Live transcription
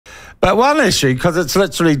But one issue, because it's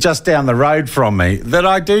literally just down the road from me, that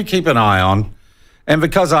I do keep an eye on, and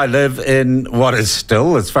because I live in what is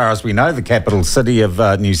still, as far as we know, the capital city of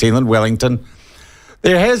New Zealand, Wellington,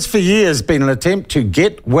 there has for years been an attempt to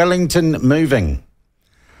get Wellington moving.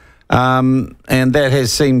 And that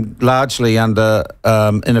has seemed largely under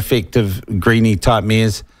ineffective greenie-type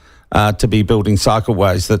mayors to be building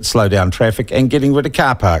cycleways that slow down traffic and getting rid of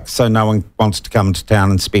car parks so no one wants to come to town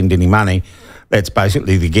and spend any money. That's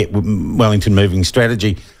basically the Get Wellington Moving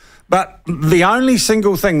strategy. But the only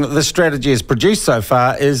single thing that this strategy has produced so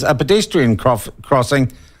far is a pedestrian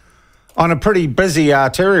crossing on a pretty busy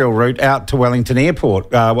arterial route out to Wellington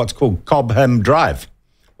Airport, what's called Cobham Drive,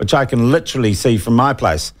 which I can literally see from my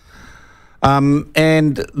place.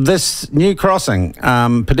 And this new crossing,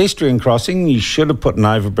 pedestrian crossing, you should have put an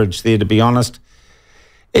overbridge there, to be honest.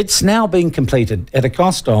 It's now been completed at a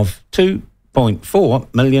cost of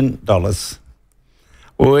 $2.4 million.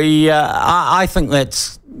 I think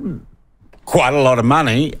that's quite a lot of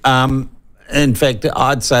money. In fact,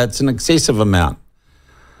 I'd say it's an excessive amount.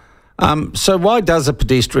 So why does a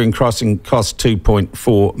pedestrian crossing cost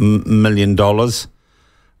 $2.4 million?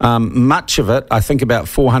 Much of it, I think about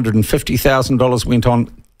 $450,000 went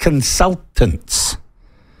on consultants.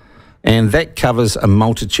 And that covers a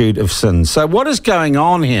multitude of sins. So what is going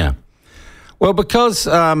on here? Well, because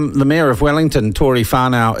the Mayor of Wellington, Tory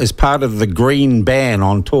Whanau, is part of the Green ban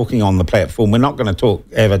on talking on the platform, we're not going to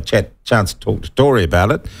have a chance to talk to Tory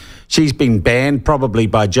about it. She's been banned, probably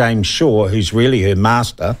by James Shaw, who's really her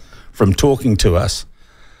master, from talking to us.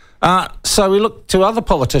 So we look to other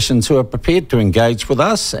politicians who are prepared to engage with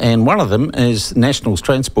us, and one of them is National's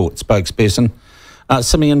Transport spokesperson,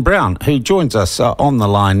 Simeon Brown, who joins us on the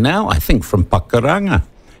line now, I think from Pakuranga.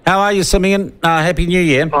 How are you, Simeon? Happy New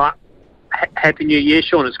Year. Happy New Year,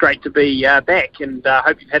 Sean. It's great to be back, and I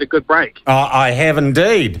hope you've had a good break. I have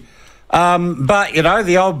indeed. But, you know,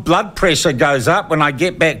 the old blood pressure goes up when I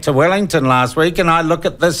get back to Wellington last week and I look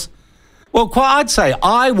at this, well, I'd say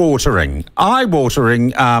eye-watering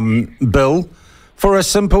bill for a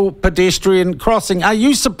simple pedestrian crossing. Are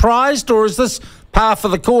you surprised, or is this par for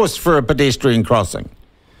the course for a pedestrian crossing?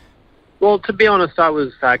 Well, to be honest, I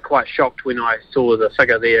was quite shocked when I saw the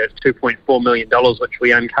figure there at $2.4 million, which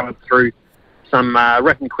we uncovered through some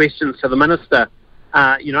written questions to the Minister.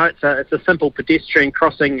 It's a simple pedestrian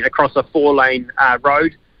crossing across a four-lane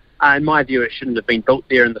road. In my view, it shouldn't have been built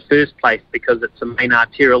there in the first place because it's a main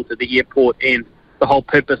arterial to the airport, and the whole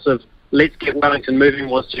purpose of Let's Get Wellington Moving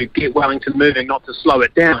was to get Wellington moving, not to slow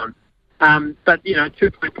it down. But,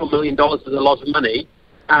 $2.4 million is a lot of money.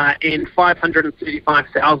 And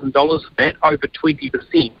 $535,000 of that, over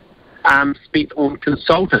 20%, spent on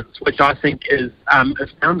consultants, which I think is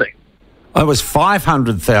astounding. It was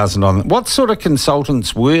 $500,000 on it. What sort of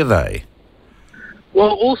consultants were they?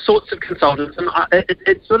 Well, all sorts of consultants, and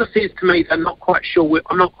it sort of says to me I'm not quite sure whether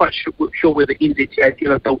NZTA has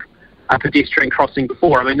ever built a pedestrian crossing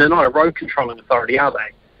before. I mean, they're not a road controlling authority, are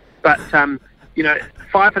they? But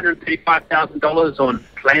 $535,000 on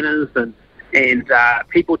planners and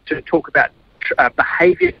people to talk about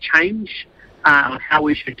behaviour change, how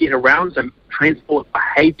we should get around, some transport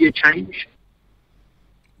behaviour change.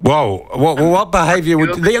 Whoa, what behaviour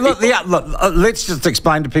would... Look, let's just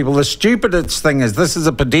explain to people. The stupidest thing is this is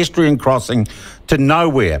a pedestrian crossing to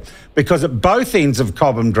nowhere, because at both ends of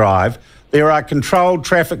Cobham Drive there are controlled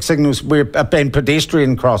traffic signals and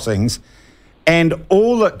pedestrian crossings, and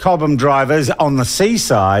all that Cobham Drive is on the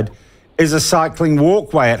seaside is a cycling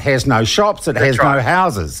walkway. It has no shops, it has no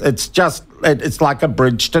houses. It's like a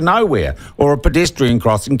bridge to nowhere, or a pedestrian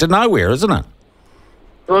crossing to nowhere, isn't it?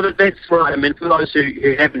 Well, that's right. I mean, for those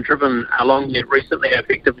who haven't driven along there recently,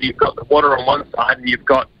 effectively you've got the water on one side and you've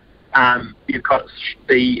got the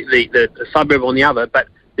suburb on the other, but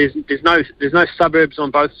there's no suburbs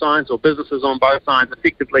on both sides or businesses on both sides.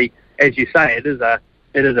 Effectively, as you say, it is a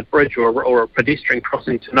bridge or a pedestrian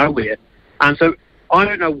crossing to nowhere. So I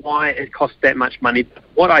don't know why it cost that much money. But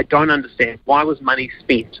what I don't understand, why was money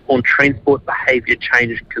spent on transport behaviour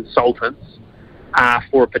change consultants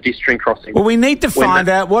for a pedestrian crossing? Well, we need to find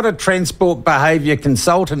out what a transport behaviour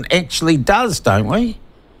consultant actually does, don't we?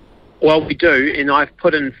 Well, we do, and I've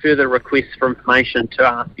put in further requests for information to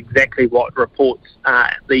ask exactly what reports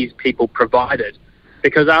these people provided.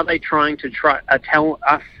 Because are they trying to tell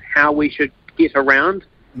us how we should get around?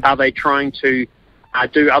 Are they trying to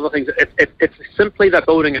do other things? If simply they're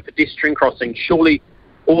building a pedestrian crossing, surely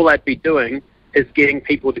all they'd be doing is getting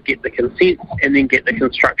people to get the consent and then get the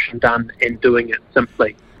construction done and doing it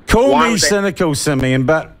simply. Call me cynical, Simeon,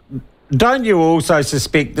 but don't you also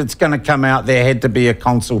suspect it's going to come out there had to be a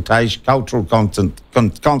cultural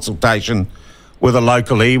consultation with a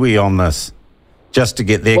local iwi on this, just to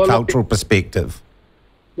get their Well, cultural perspective.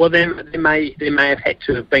 Well, there may have had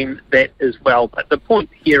to have been that as well. But the point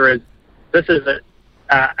here is this is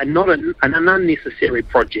not an unnecessary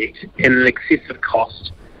project and an excessive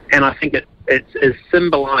cost. And I think it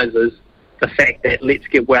symbolises the fact that Let's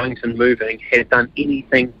Get Wellington Moving has done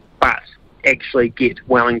anything but actually get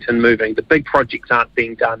Wellington moving. The big projects aren't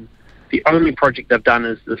being done. The only project they've done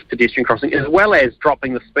is this pedestrian crossing, as well as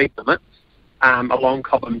dropping the speed limits along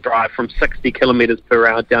Cobham Drive from 60 kilometres per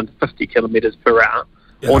hour down to 50 kilometres per hour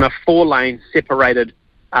on a 4-lane separated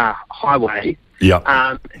highway.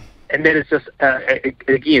 Yeah. And that is just,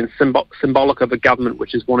 again, symbolic of a government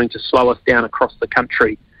which is wanting to slow us down across the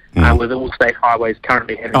country with all state highways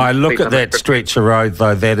currently having... I look at that stretch of road,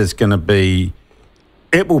 though, that is going to be...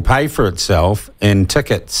 It will pay for itself in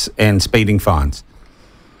tickets and speeding fines.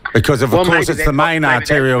 Because, of course, it's the main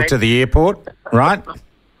arterial to the airport, right?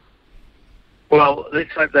 Well,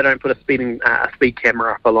 let's hope they don't put a speed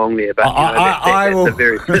camera up along there, but that's a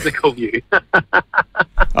very physical view.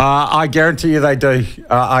 I guarantee you they do.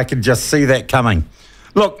 I can just see that coming.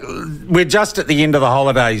 Look, we're just at the end of the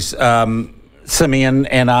holidays, Simeon,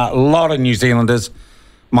 and a lot of New Zealanders,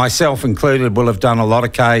 myself included, will have done a lot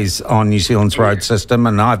of Ks on New Zealand's road system,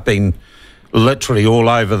 and I've been literally all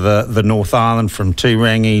over the North Island, from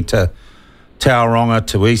Turangi to Tauranga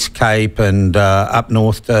to East Cape and up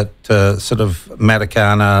north to sort of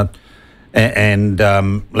Matakana and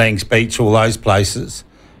Langs Beach, all those places.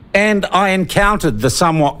 And I encountered the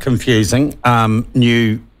somewhat confusing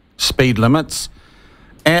new speed limits.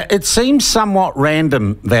 It seems somewhat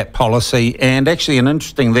random, that policy, and actually an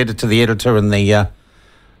interesting letter to the editor in the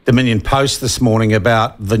Dominion Post this morning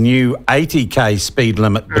about the new 80k speed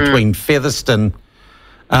limit between Featherston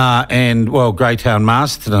and, well, Greytown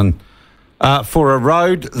Masterton for a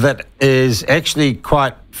road that is actually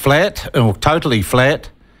quite flat, or totally flat,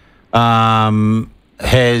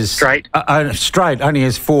 has... Straight. Straight, only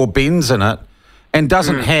has 4 bends in it, and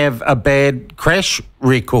doesn't have a bad crash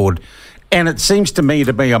record. And it seems to me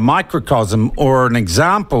to be a microcosm or an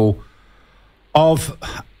example of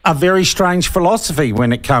a very strange philosophy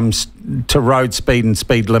when it comes to road speed and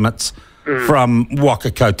speed limits from Waka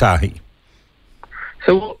Kotahi.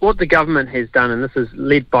 So what the government has done, and this is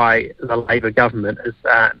led by the Labour government, is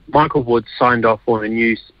Michael Wood signed off on a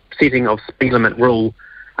new setting of speed limit rule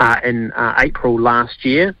in April last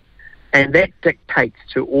year, and that dictates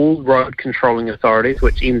to all road controlling authorities,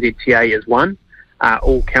 which NZTA is one,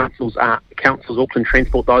 all councils, Auckland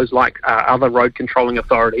Transport, those like other road controlling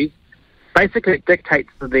authorities. Basically, it dictates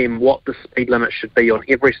to them what the speed limit should be on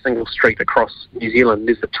every single street across New Zealand.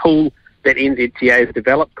 There's a tool that NZTA has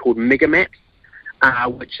developed called Megamaps,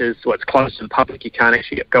 which is, well, it's closed to the public. You can't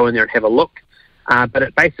actually go in there and have a look. But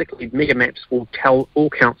it basically, Megamaps will tell all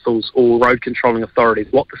councils or road controlling authorities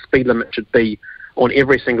what the speed limit should be on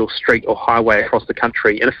every single street or highway across the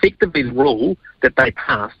country. And effectively, the rule that they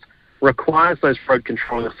passed requires those road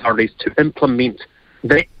controlling authorities to implement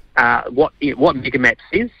that, what Megamaps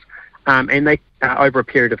says, and they over a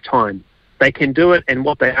period of time. They can do it, and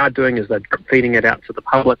what they are doing is they're drip feeding it out to the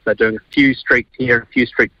public. They're doing a few streets here, a few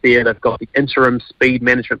streets there. They've got the interim speed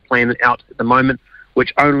management plan out at the moment,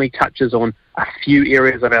 which only touches on a few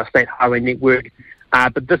areas of our state highway network.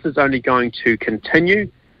 But this is only going to continue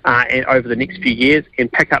and over the next few years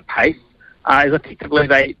and pick up pace. As effectively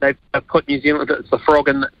they've put New Zealand, it's the frog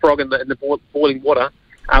in the boiling water.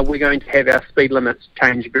 We're going to have our speed limits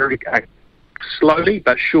change very slowly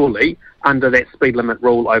but surely under that speed limit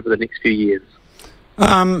rule over the next few years.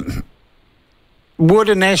 Would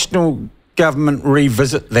a national government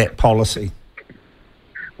revisit that policy?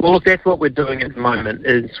 Well, look, that's what we're doing at the moment,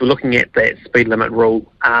 is we're looking at that speed limit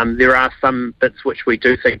rule. There are some bits which we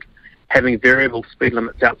do think having variable speed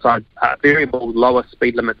limits outside, variable lower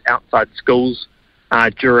speed limits outside schools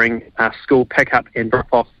during school pickup and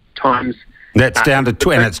drop-off times. That's down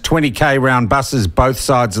to and it's 20k round buses both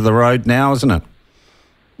sides of the road now, isn't it?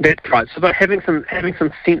 That's right. So, but having some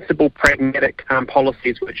sensible, pragmatic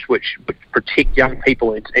policies which protect young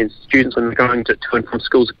people and students when they're going to and from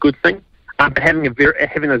school is a good thing. But having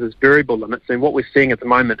those as variable limits, and what we're seeing at the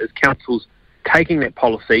moment is councils taking that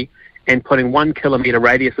policy and putting 1 kilometre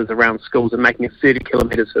radiuses around schools and making it 30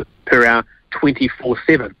 kilometres per hour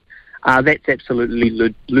 24/7. That's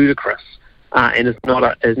absolutely ludicrous. And is not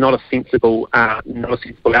a sensible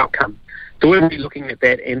outcome. So we're really looking at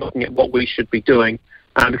that and looking at what we should be doing,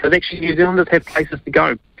 because actually New Zealanders have places to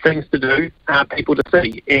go, things to do, people to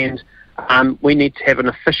see, and we need to have an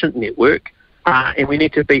efficient network, and we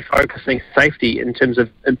need to be focusing safety in terms of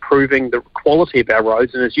improving the quality of our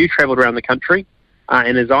roads. And as you travelled around the country,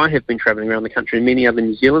 and as I have been travelling around the country, and many other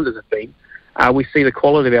New Zealanders have been, we see the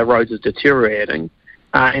quality of our roads is deteriorating,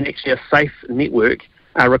 and actually a safe network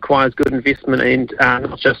requires good investment and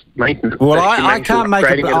not just maintenance. Well, I can't make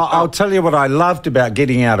it. I'll tell you what I loved about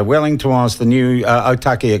getting out of Wellington was the new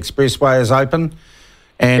Otaki Expressway is open.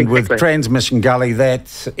 And with Transmission Gully,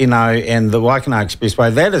 that, and the Waikanae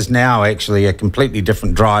Expressway, that is now actually a completely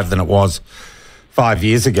different drive than it was 5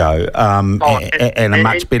 years ago, and a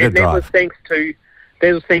much better drive.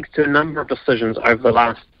 That was thanks to a number of decisions over the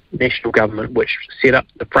last national government which set up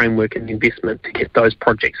the framework and the investment to get those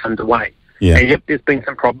projects underway. Yeah. And yep, there's been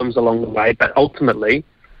some problems along the way, but ultimately,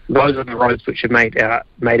 those are the roads which have made our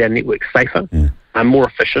network safer. Yeah. More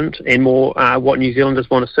efficient and more what New Zealanders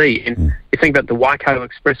want to see. And you think about the Waikato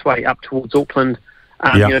Expressway up towards Auckland,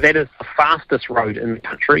 that is the fastest road in the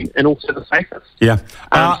country and also the safest. Yeah.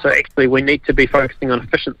 So actually we need to be focusing on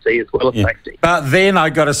efficiency as well as safety. But then I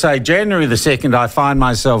got to say, January the 2nd, I find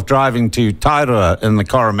myself driving to Tairua in the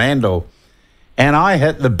Coromandel, and I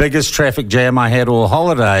hit the biggest traffic jam I had all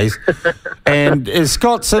holidays. And is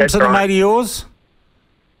Scott Simpson a mate of yours?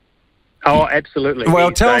 Oh, absolutely.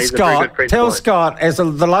 Well, tell Scott, as the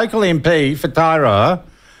local MP for Tairua,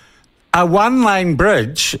 a one-lane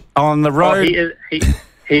bridge on the road... He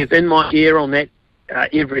is in my ear on that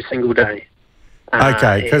every single day.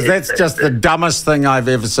 Okay, because that's just the dumbest thing I've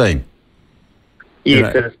ever seen.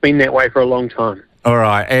 Yes, and it's been that way for a long time. All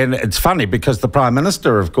right, and it's funny because the Prime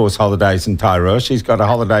Minister, of course, holidays in Tairua. She's got a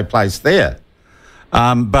holiday place there.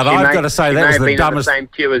 But I've got to say that was the dumbest... in the same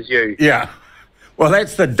queue as you. Yeah. Well,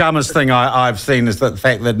 that's the dumbest thing I've seen is the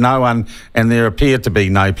fact that no one, and there appear to be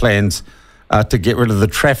no plans to get rid of the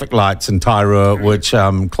traffic lights in Tairua, which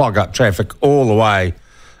clog up traffic all the way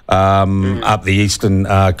up the eastern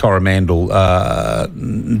Coromandel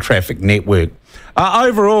traffic network.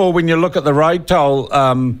 Overall, when you look at the road toll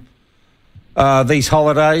these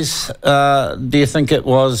holidays, do you think it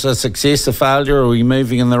was a success, a failure? Are we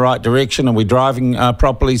moving in the right direction? Are we driving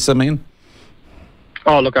properly, Simeon?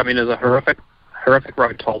 Oh, look, I mean, it was a horrific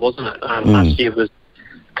road toll, wasn't it? Last year was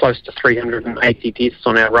close to 380 deaths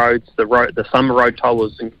on our roads. The summer road toll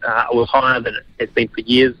was higher than it has been for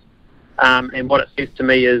years. And what it says to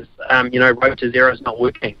me is, Road to Zero is not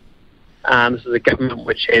working. This is a government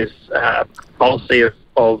which has a policy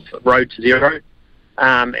of Road to Zero,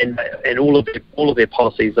 and all of their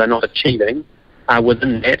policies are not achieving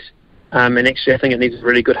within that. And actually, I think it needs a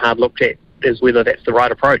really good hard look at as whether that's the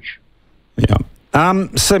right approach. Yeah.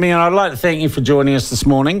 Simeon, I'd like to thank you for joining us this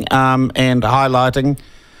morning and highlighting,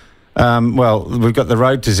 we've got the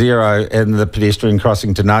Road to Zero and the pedestrian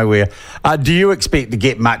crossing to nowhere. Do you expect to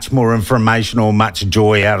get much more information or much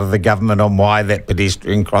joy out of the government on why that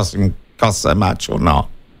pedestrian crossing costs so much or not?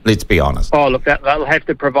 Let's be honest. Oh, look, they'll have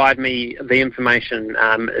to provide me the information.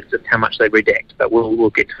 It's just how much they redact, but we'll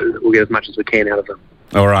get as much as we can out of them.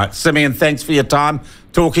 All right. Simeon, thanks for your time.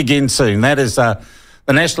 Talk again soon. That is...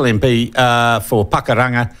 the National MP for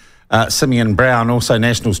Pakuranga, Simeon Brown, also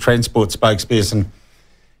National's transport spokesperson.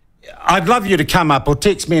 I'd love you to come up or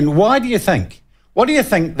text me in. What do you think that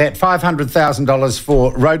 $500,000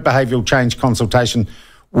 for road behavioural change consultation,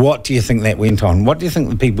 what do you think that went on? What do you think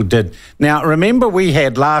the people did? Now, remember we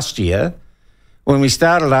had last year, when we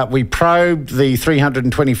started up, we probed the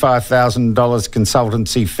 $325,000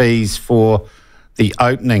 consultancy fees for the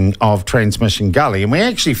opening of Transmission Gully, and we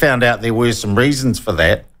actually found out there were some reasons for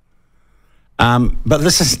that. But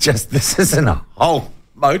this isn't a whole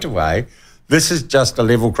motorway. This is just a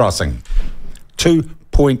level crossing.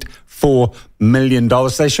 $2.4 million.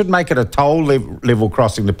 They should make it a toll level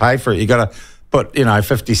crossing to pay for it. You got to put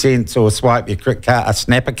 50 cents or swipe your a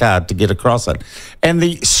snapper card to get across it. And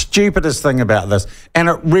the stupidest thing about this, and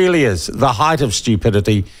it really is the height of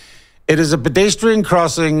stupidity, it is a pedestrian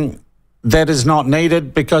crossing that is not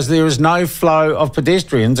needed because there is no flow of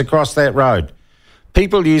pedestrians across that road.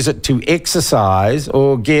 People use it to exercise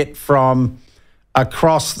or get from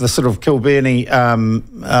across the sort of Kilbirnie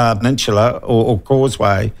peninsula or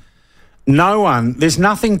causeway. There's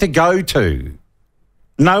nothing to go to.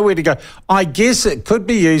 Nowhere to go. I guess it could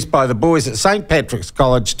be used by the boys at St. Patrick's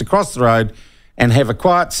College to cross the road and have a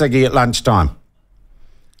quiet ciggy at lunchtime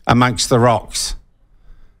amongst the rocks.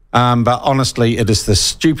 But honestly, it is the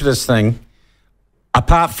stupidest thing.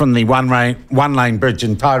 Apart from the one-lane bridge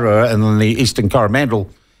in Tairua and then the Eastern Coromandel,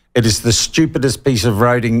 it is the stupidest piece of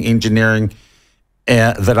roading engineering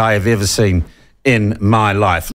that I have ever seen in my life.